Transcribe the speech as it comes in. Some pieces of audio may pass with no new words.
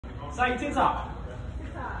赛进场。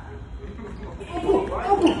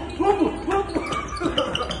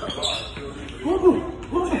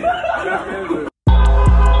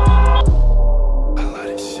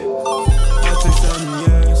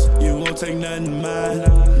Take nothing mine.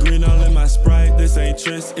 Green all in my Sprite. This ain't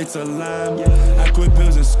Tris, it's a lime. I quit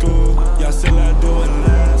pills in school. Y'all still out doing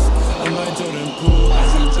lines. I'm like Jordan Poole. I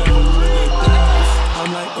shoot better with the dice.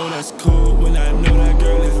 I'm like, oh, that's cool. When I know that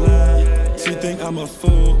girl is lying. She think I'm a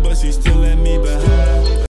fool, but she still let me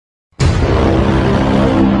behind.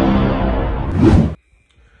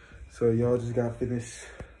 So y'all just got finished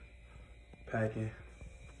packing.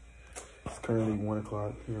 It's currently 1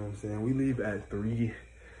 o'clock. You know what I'm saying? We leave at 3:30.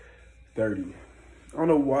 I don't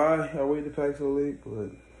know why I waited to pack so late,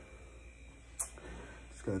 but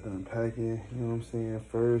just got done packing, you know what I'm saying?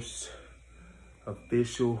 First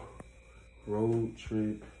official road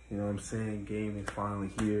trip, you know what I'm saying? Game is finally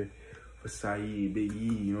here for Saeed, Big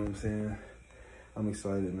E, you know what I'm saying? I'm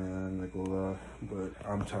excited, man, I'm not gonna lie, but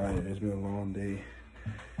I'm tired. It's been a long day.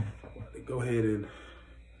 Go ahead and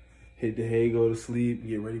hit the hay, go to sleep,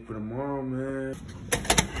 get ready for tomorrow, man.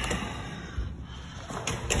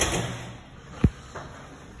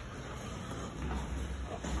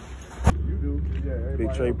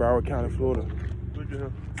 Big Trey, Broward County, Florida. Look at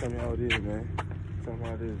him. Tell me how it is, man. Tell me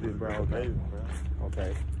how it is, Big Broward County.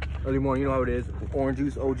 Okay. Early morning, you know how it is. Orange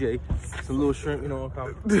juice, OJ, some little shrimp, you know what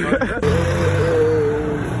I'm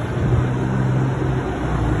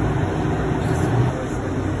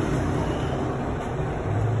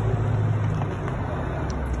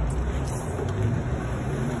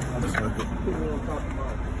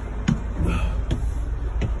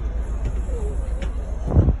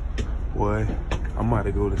Boy, I'm about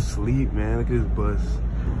to go to sleep, man. Look at this bus.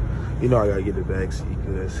 You know I gotta get the back seat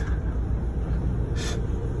because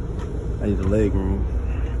I need the leg room.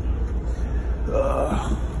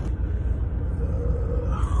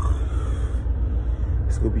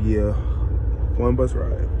 It's gonna be a fun bus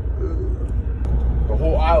ride. The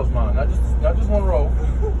whole aisle's mine, not just one row.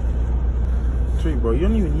 Trey, bro, you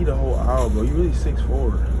don't even need a whole aisle, bro. You really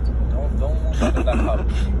 6'4". Don't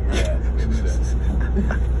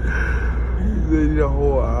He need a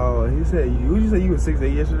whole hour. He said, "Would you say you were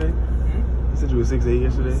 6'8" yesterday?" He said you were 6'8"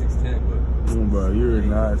 yesterday. 6'10", but bro, you're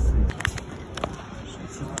not 6.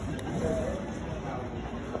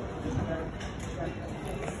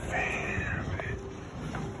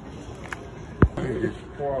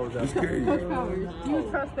 Coach Powers, do you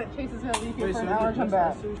trust that Chase is gonna leave here for an hour and come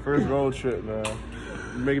back? First road trip, man.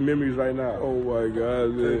 Making memories right now. Oh my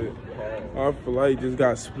God, man. Our flight just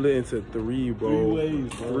got split into 3, bro. 3 ways,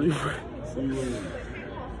 bro. 3 ways.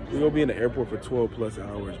 We're gonna be in the airport for 12+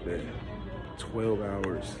 hours, man. 12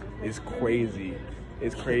 hours. It's crazy.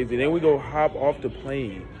 It's crazy. Then we go hop off the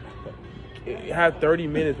plane. It had 30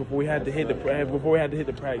 minutes before we had to hit the practice.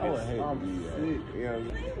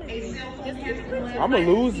 I'm gonna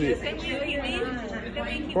lose it.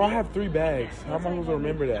 Bro, I have 3 bags. How am I supposed to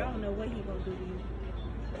remember that? I don't know what he gonna do to you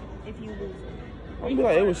if you lose it. I'll be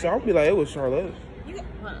like, it was Charlotte.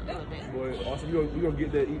 boy, awesome. We gonna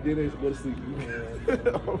get that, eat dinner, and go to sleep.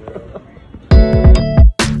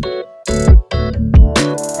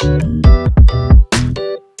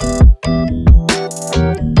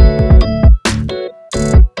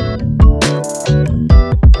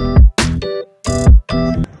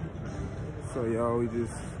 So y'all, we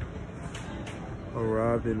just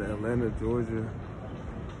arrived in Atlanta, Georgia.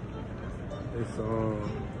 It's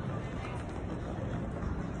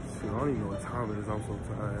I don't even know what time it is. I'm so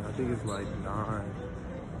tired. I think it's like 9.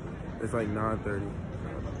 It's like 9:30.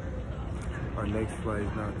 Our next flight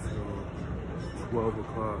is not till 12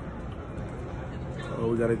 o'clock.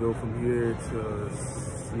 We gotta go from here to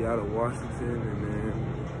Seattle, Washington, and then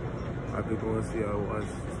after going to Seattle,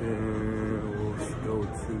 Washington, we'll go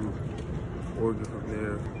to Oregon from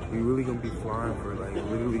there. We really gonna be flying for like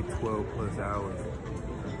literally 12+ hours.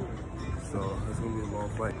 So it's gonna be a long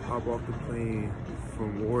flight. Hop off the plane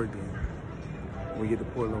from Oregon. We get to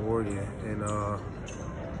Portland, Oregon, and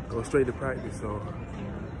go straight to practice. So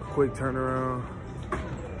a quick turnaround.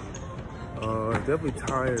 Definitely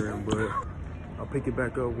tiring, but I'll pick it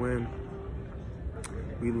back up when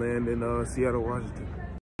we land in Seattle, Washington.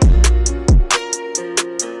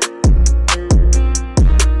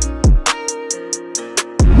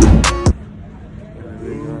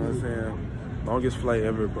 You know what I'm saying? Longest flight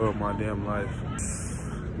ever, bro, my damn life.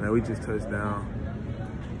 Man, we just touched down.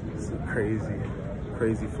 It's a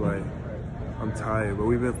crazy flight. I'm tired, but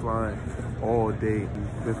we've been flying all day.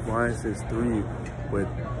 We've been flying since 3, but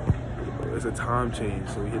it's a time change.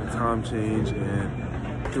 So we hit a time change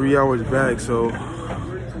and 3 hours back. So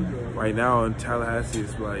Right now in Tallahassee,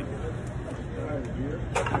 it's like,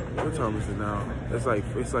 what time is it now? It's like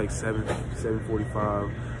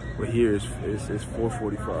 7:45, but here it's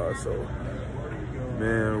 4:45. So,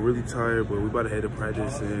 man, really tired, but we about to head to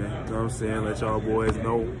practice and, you know what I'm saying, let y'all boys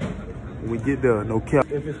know when we get there. No cap.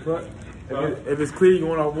 If it's clear, you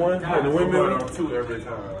going off one, like the windmill? Off two every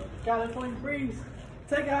time. California breeze.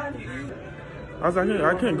 Take out. I was like,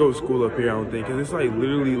 I can't go to school up here, I don't think, because it's like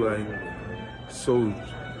literally like so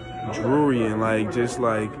dreary and like just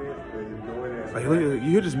like look, you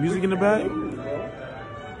hear this music in the back?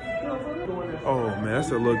 Oh man,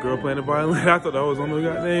 that's a little girl playing the violin. I thought that was on the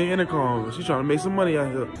goddamn intercom. She's trying to make some money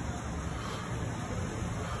out here.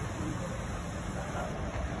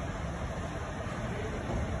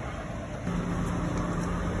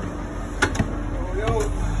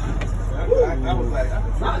 I was like,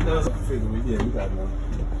 we got one.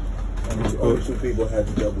 Two people had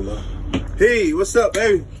to double up. Hey, what's up,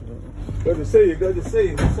 baby? Good to see you. Good to see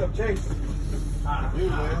you. What's up, Chase? You,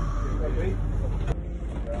 man.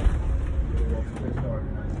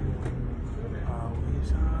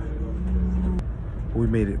 We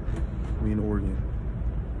made it. We in Oregon.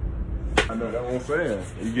 I know, that's what I'm saying.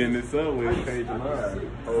 You getting this up with page 9.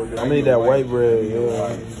 I made that white bread,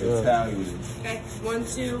 yeah. Italian. Okay, 1,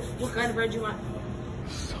 2. What kind of bread you want?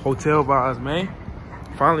 Hotel vibes, man.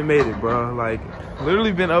 Finally made it, bro. Like,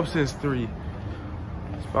 literally been up since 3.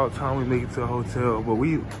 It's about time we make it to a hotel, but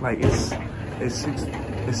we like it's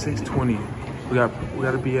 6:20. We got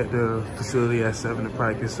to be at the facility at 7 to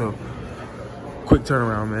practice. So, quick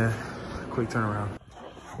turnaround, man. Quick turnaround.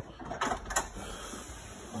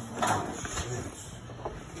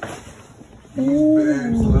 These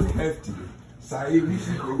bags look hefty. Saeed, we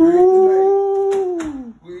sleeping great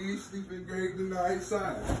tonight. We sleeping great tonight,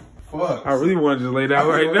 Saeed. Fuck. I really want to just lay down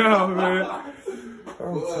right now, man.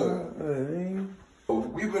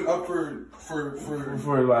 We've been up for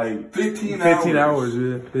like 15 hours,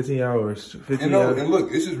 man. 15 hours. 15 hours. And look,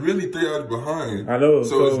 it's just really 3 hours behind. I know.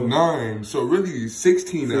 So it's 9. So really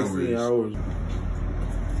 16 hours. 16 hours.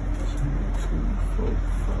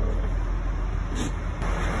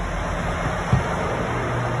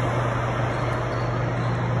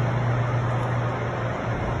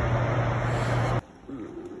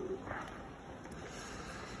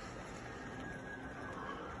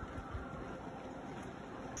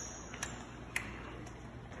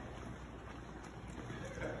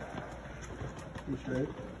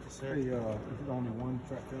 Sir? Hey, is it only one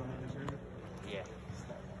track down there? Yeah.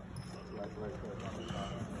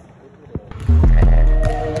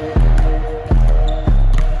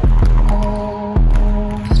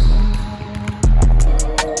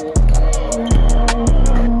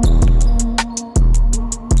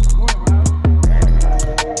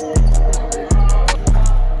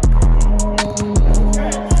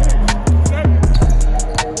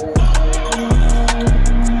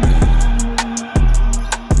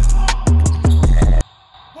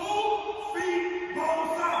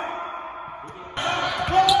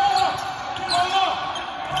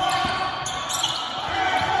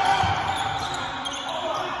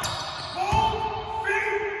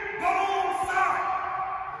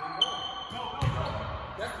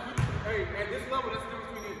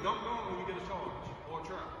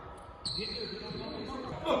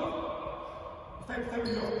 Take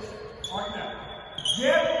yours right now.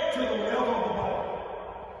 Get to the level of the ball.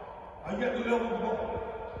 Are you at the level of the ball?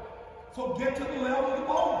 So get to the level of the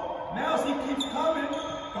ball. Now as he keeps coming,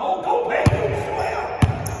 go, baby, swim.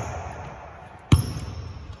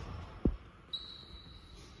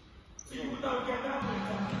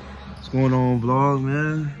 What's going on, vlog,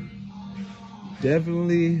 man?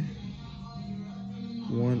 Definitely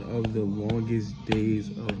one of the longest days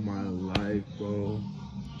of my life, bro.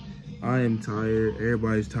 I am tired.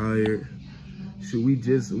 Everybody's tired. Shoot, we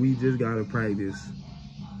just got to practice.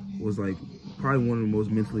 Was like probably one of the most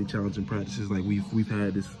mentally challenging practices like we've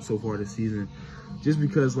had this so far this season. Just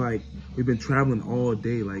because like we've been traveling all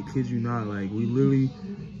day. Like, kid you not, like we literally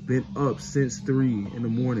been up since 3 in the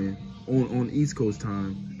morning on East Coast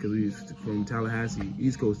time, because we from Tallahassee,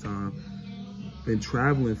 East Coast time. Been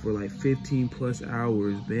traveling for like 15 plus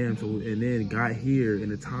hours, bam. So, and then got here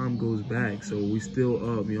and the time goes back. So we still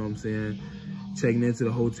up, you know what I'm saying? Checking into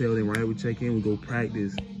the hotel, then right we check in, we go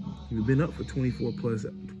practice. We've been up for 24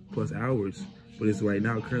 plus hours, but it's right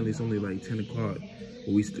now, currently it's only like 10 o'clock.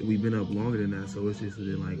 But we've been up longer than that, so it's just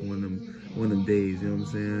been like one of them days, you know what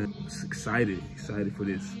I'm saying? Just excited for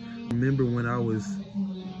this. I remember when I was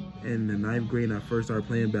in the 9th grade and I first started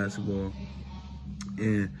playing basketball,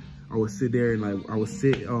 and I would sit there and like I would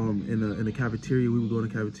sit in the cafeteria. We would go in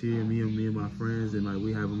the cafeteria, me and my friends, and like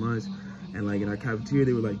we having lunch. And like in our cafeteria,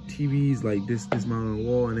 they were like TVs like this mounted on the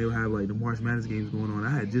wall, and they would have like the March Madness games going on. I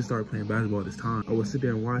had just started playing basketball at this time. I would sit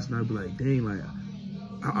there and watch, and I'd be like, dang, like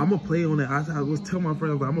I'm gonna play on that. I was telling my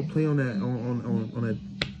friends, like, I'm gonna play on that on that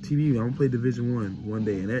TV. I'm gonna play Division I one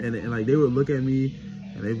day, and like they would look at me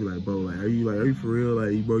and they'd be like, bro, like are you for real?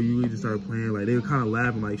 Like, bro, you really just started playing? Like they would kind of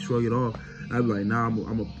laugh and like shrug it off. And I'd be like, nah, I'm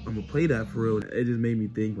gonna play that for real. It just made me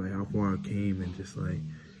think like how far I came, and just like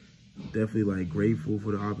definitely like grateful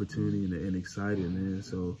for the opportunity and excited, man.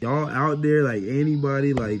 So y'all out there, like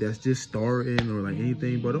anybody like that's just starting or like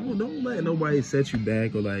anything, but don't let nobody set you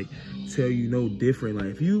back or like tell you no different. Like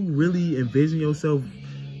if you really envision yourself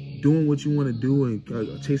doing what you want to do and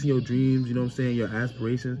chasing your dreams, you know what I'm saying, your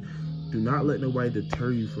aspirations, do not let nobody deter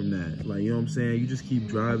you from that. Like, you know what I'm saying, you just keep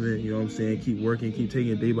driving, you know what I'm saying, keep working, keep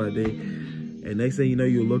taking it day by day. And next thing you know,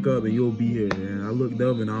 you'll look up and you'll be here. And I looked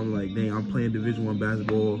up and I'm like, dang, I'm playing Division I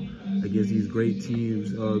basketball against these great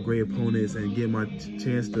teams, great opponents, and get my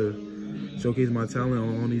chance to showcase my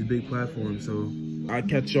talent on these big platforms. So I'll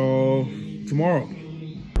catch y'all tomorrow.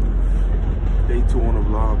 Day 2 on the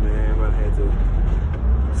vlog, man, but I had to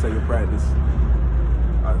second practice.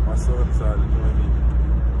 My son decided to join me.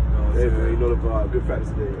 Hey, man, you know the vibe. Good practice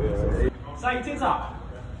today. Yeah.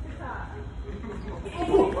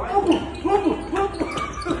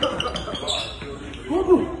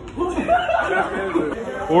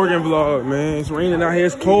 Oregon vlog, man. It's raining out here.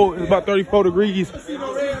 It's cold. It's about 34 degrees.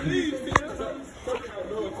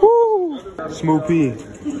 Woo! Smooth P.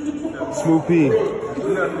 Smooth P.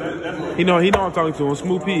 He know I'm talking to him.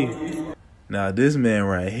 Smooth P. Now this man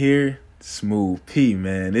right here, Smooth P,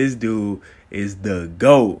 man. This dude is the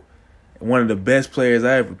GOAT. One of the best players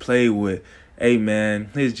I ever played with. Hey, man,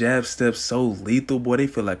 his jab steps so lethal, boy. They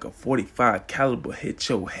feel like a 45 caliber hit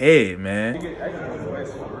your head, man.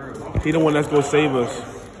 He the one that's gonna save us.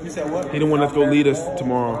 He the one that's gonna lead us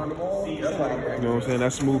tomorrow. You know what I'm saying?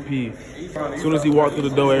 That's Smooth P. As soon as he walked through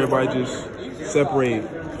the door, everybody just separate,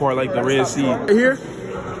 part like the Red Sea. Right here?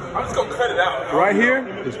 I'm just gonna cut it out. Right here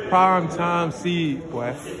is prime time seed,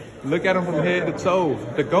 boy. Look at him from head to toe.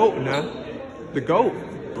 The GOAT now. The GOAT.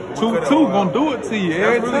 2-2 gonna do it to you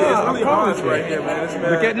every time. It's really hard right here, man.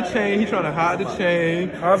 Look at the chain. He's trying to hide the chain.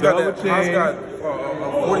 Hans got a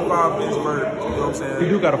 45 inch vert. You know what I'm saying? He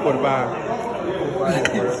do got a 45.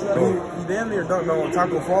 He damn near dunked on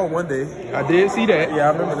Taco Fall one day. I did see that. Yeah,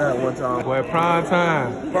 I remember that one time. Boy, prime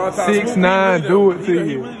time. 6'9", do it to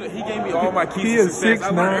you. He gave me all my keys. He is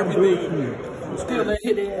 6'9", do it to you. Still let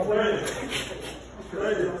hit it.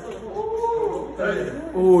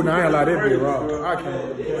 Oh, now I ain't like that be wrong. I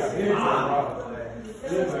can't.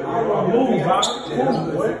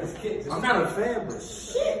 I'm not a fan, but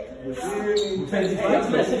shit.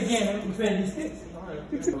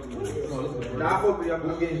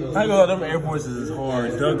 I go, them Air Forces is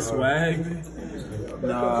hard. Doug swag.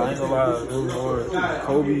 Nah, I ain't gonna lie. Them hard.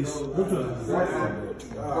 Kobe's.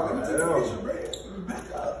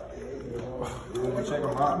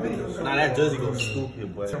 Nah, that jersey goes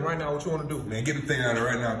stupid, boy. So right now, what you want to do? Man, get the thing out of it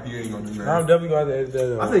right now. P ain't gonna do nothing. I'm definitely going to edit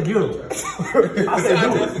that. I said get him. I said do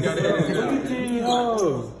it.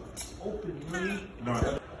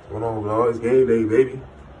 What's on, vlog? It's game day, baby.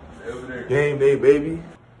 Game day, baby.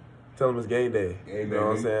 Tell them it's game day. You know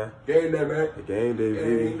what I'm saying? Game day, man. Game day,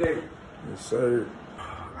 baby. Game day. Yes, sir.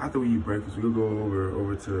 After we eat breakfast, we'll go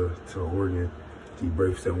over to Oregon to eat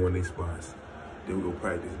breakfast at one of these spots. Then we'll go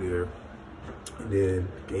practice there. And then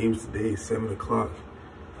games today, 7 o'clock.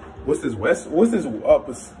 What's this West? What's this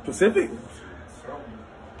Pacific?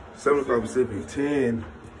 7 o'clock Pacific, 10. You know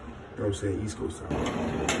what I'm saying? East Coast time.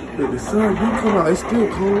 Look, the sun do come out. It's still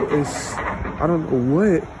cold. It's, I don't know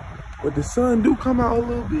what, but the sun do come out a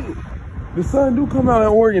little bit. The sun do come out in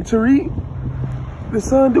Oregon. Tariq, the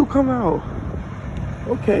sun do come out.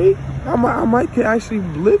 Okay, I might actually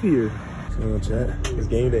live here. So chat, it's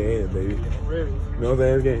game day, ain't it, baby? You know what I'm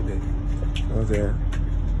saying? It's game day. You know what I'm saying?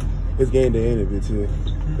 It's game day, ain't it, bitch?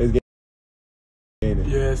 It's game day, ain't it?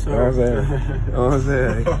 Yeah, sir. You know what I'm saying? You know what I'm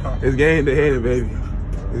saying? It's game day, ain't it, baby?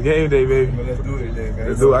 It's game day, baby. Well, let's do it today, man.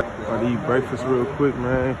 Let's do it. I'm about to eat breakfast real quick,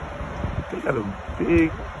 man. They got a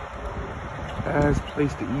big ass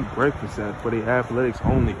place to eat breakfast at for their athletics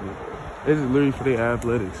only. This is literally for their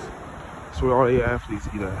athletics. That's where all the athletes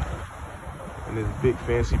eat at. In this big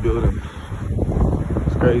fancy building.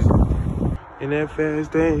 It's crazy. And that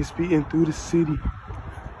fast day speeding through the city.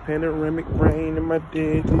 Panoramic rain in my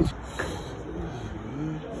days.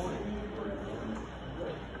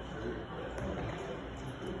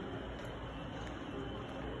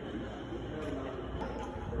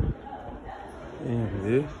 And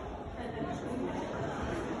this.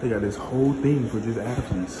 They got this whole thing for just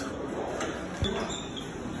athletes.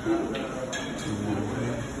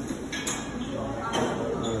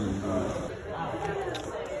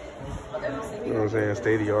 what I'm saying?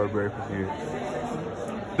 State of the art breakfast here.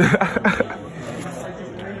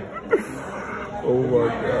 Oh my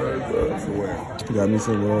God, bro. Got me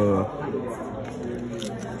some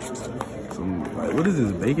like, what is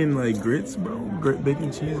this? Bacon, like grits, bro?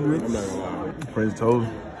 Bacon cheese grits? French toast.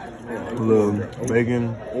 A little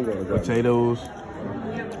bacon, potatoes,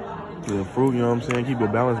 the fruit, you know what I'm saying? Keep a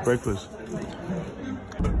balanced breakfast.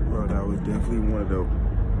 Bro, that was definitely one of the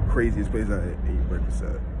craziest places I ate breakfast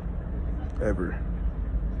at ever.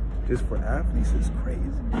 Just for athletes, it's crazy,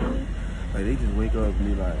 bro. Like, they just wake up and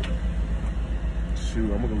be like,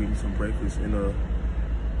 shoot, I'm gonna go get me some breakfast in a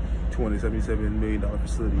 $277 million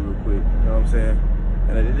facility real quick. You know what I'm saying?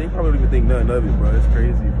 And they probably don't even think nothing of it, bro. It's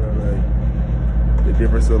crazy, bro. Like, the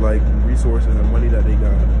difference of like resources and money that they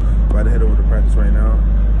got. About to head over to practice right now.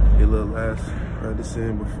 Get a little last practice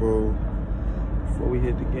in before we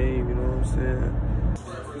hit the game, you know what I'm saying?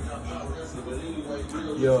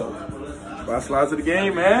 Yo, 5 slides to the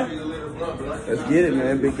game, man. Let's get it,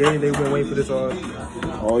 man. Big game. They've been waiting for this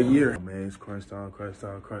all year. Man, it's crunch time, crunch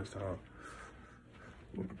time, crunch time.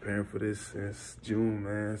 We're preparing for this since June,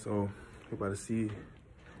 man. So we're about to see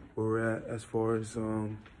where we're at as far as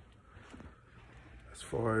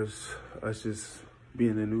us just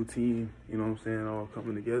being a new team, you know what I'm saying, all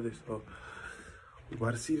coming together. So we're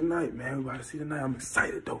about to see tonight, man. We're about to see tonight. I'm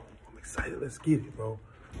excited, though. I'm excited. Let's get it, bro.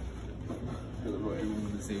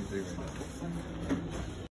 Everyone's the same thing right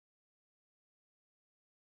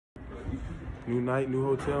now. New night, new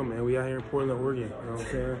hotel, man. We out here in Portland, Oregon. You know what I'm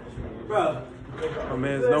saying? Bro. My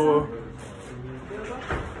man's Noah.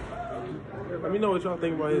 Let me know what y'all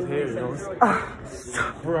think about his hair, you know?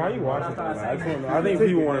 Bro, how you wash it? I just wanna know. I think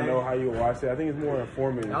people want to know how you wash it. I think it's more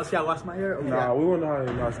informative. Y'all see I wash my hair? Nah, we want to know how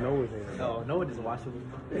you wash Noah's hair. No, Noah doesn't wash it.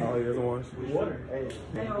 Oh, he doesn't wash? Water.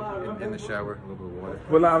 In the shower, a little bit of water.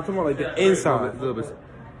 But like, I'm talking about like the inside. A little bit.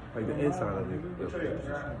 Like the inside of it.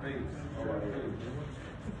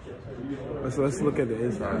 Let's look at the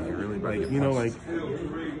inside. Really, like, you know, like.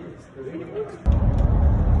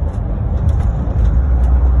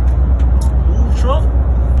 Trump.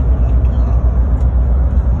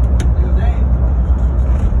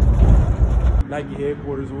 Nike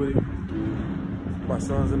headquarters with it. My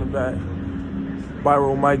son's in the back.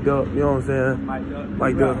 Byro mic'd up, you know what I'm saying?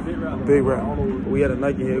 Mic'd up. Big rap. We at a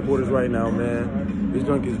Nike headquarters right now, man. This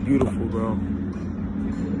junk is beautiful, bro.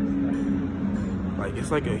 Like, it's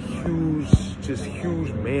like a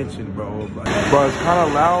huge mansion, bro. Like, bro, it's kind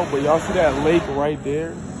of loud, but y'all see that lake right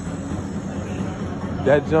there?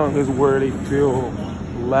 That junk is where they feel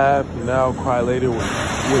Laugh Now, Cry Later with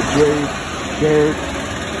Drake, Derek,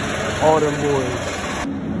 all them boys.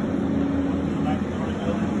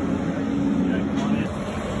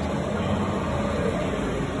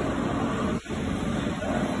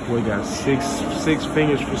 We got six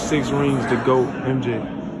fingers for 6 rings to go, MJ.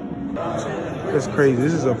 That's crazy.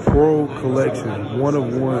 This is a pro collection, 1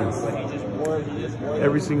 of 1.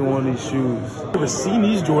 Every single one of these shoes. I've never seen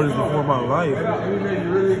these Jordans before in my life.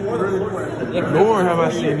 Nor have I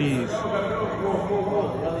seen these.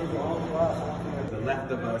 The left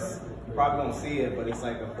of us, you probably won't see it, but it's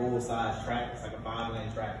like a full-size track. It's like a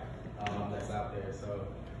 5-lane track that's out there. So,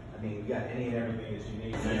 I mean, you got any and everything that you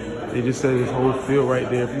need. They just said this whole field right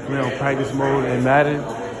there. If you play on practice mode in Madden,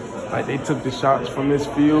 like they took the shots from this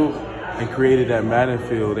field and created that Madden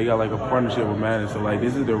field. They got like a partnership with Madden. So like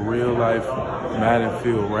this is the real life Madden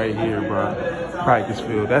field right here, bro. Practice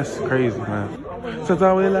field. That's crazy, man.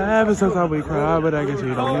 Sometimes we laugh and sometimes we cry, but I guess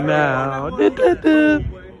we don't now.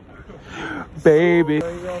 Baby.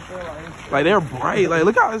 Like they're bright. Like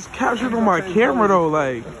look how it's captured on my camera though.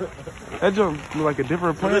 Like that jump look like a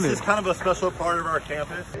different planet. This is kind of a special part of our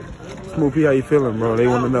campus. Smooth P, how you feeling, bro? They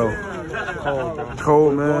want to know.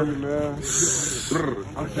 Cold, man.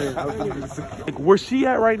 Like, where she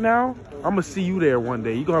at right now, I'm gonna see you there one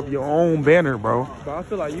day. You gonna have your own banner, bro. But I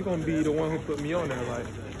feel like you're gonna be the one who put me on there, like.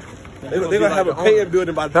 They're gonna have a pay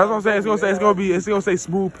building by. That's what I'm saying. It's gonna say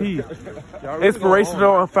Smooth P.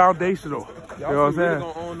 Inspirational and foundational. You know what I'm saying?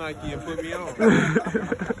 Gonna own Nike and put me on.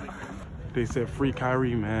 They said free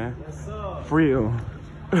Kyrie, man. Free him.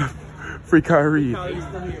 Free Kyrie.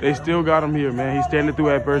 They still got him here, man. He's standing through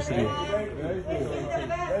adversity.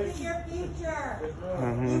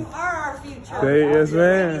 You are our future. Yes,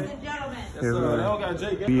 man. Ladies and gentlemen. Yes,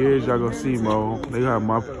 man. Years y'all gonna see, Mo. They got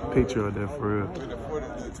my picture of that for real.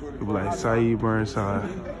 It be like Saeed Burnside.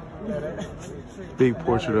 Big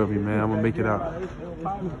portrait of me, man. I'm gonna make it out.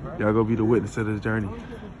 Y'all gonna be the witness of this journey.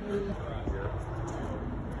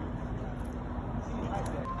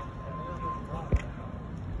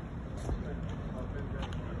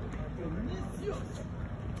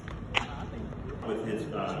 With his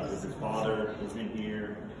his father was in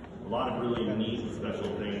here. A lot of really neat and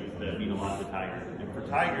special things that mean a lot to Tiger. And for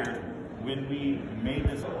Tiger, when we made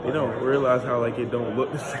this, they don't realize how like it don't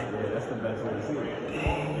look the same. Yeah, that's the best way to see it.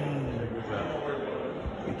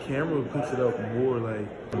 The camera puts it up more like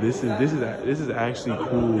this is actually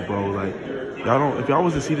cool, bro. Like y'all don't, if y'all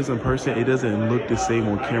was to see this in person, it doesn't look the same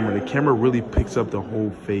on camera. The camera really picks up the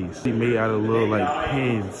whole face. He made out of little like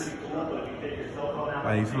pins.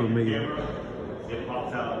 Like so make it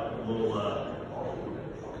pops out a little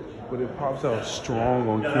but it pops out strong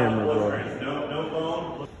on camera, bro. No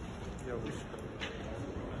phone.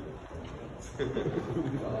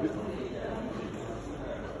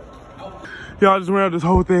 Y'all just ran up this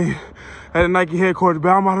whole thing at the Nike headquarters, but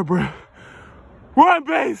I'm out of breath. Run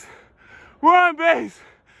base! Run base!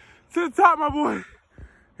 To the top, my boy.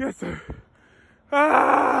 Yes, sir.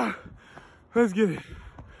 Ah! Let's get it.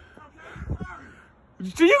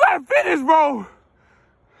 You gotta finish, bro!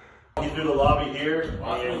 He's through the lobby here.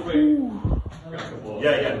 And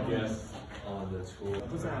yeah. Yes. On the tour.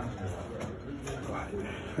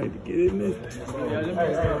 I had to get in there.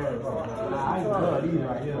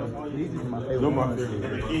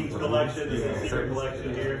 The King's collection is the secret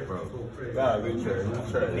collection here. Nah, good shirt.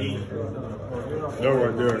 They're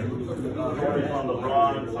right there. On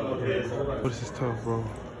LeBron, some of his. This is tough, bro.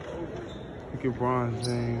 Look at Bron's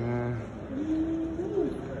thing, man.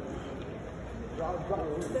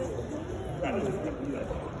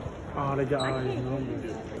 Oh, they got all these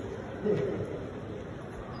numbers.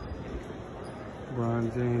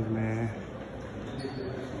 LeBron James, man.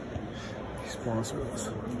 He sponsors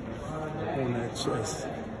on that chest.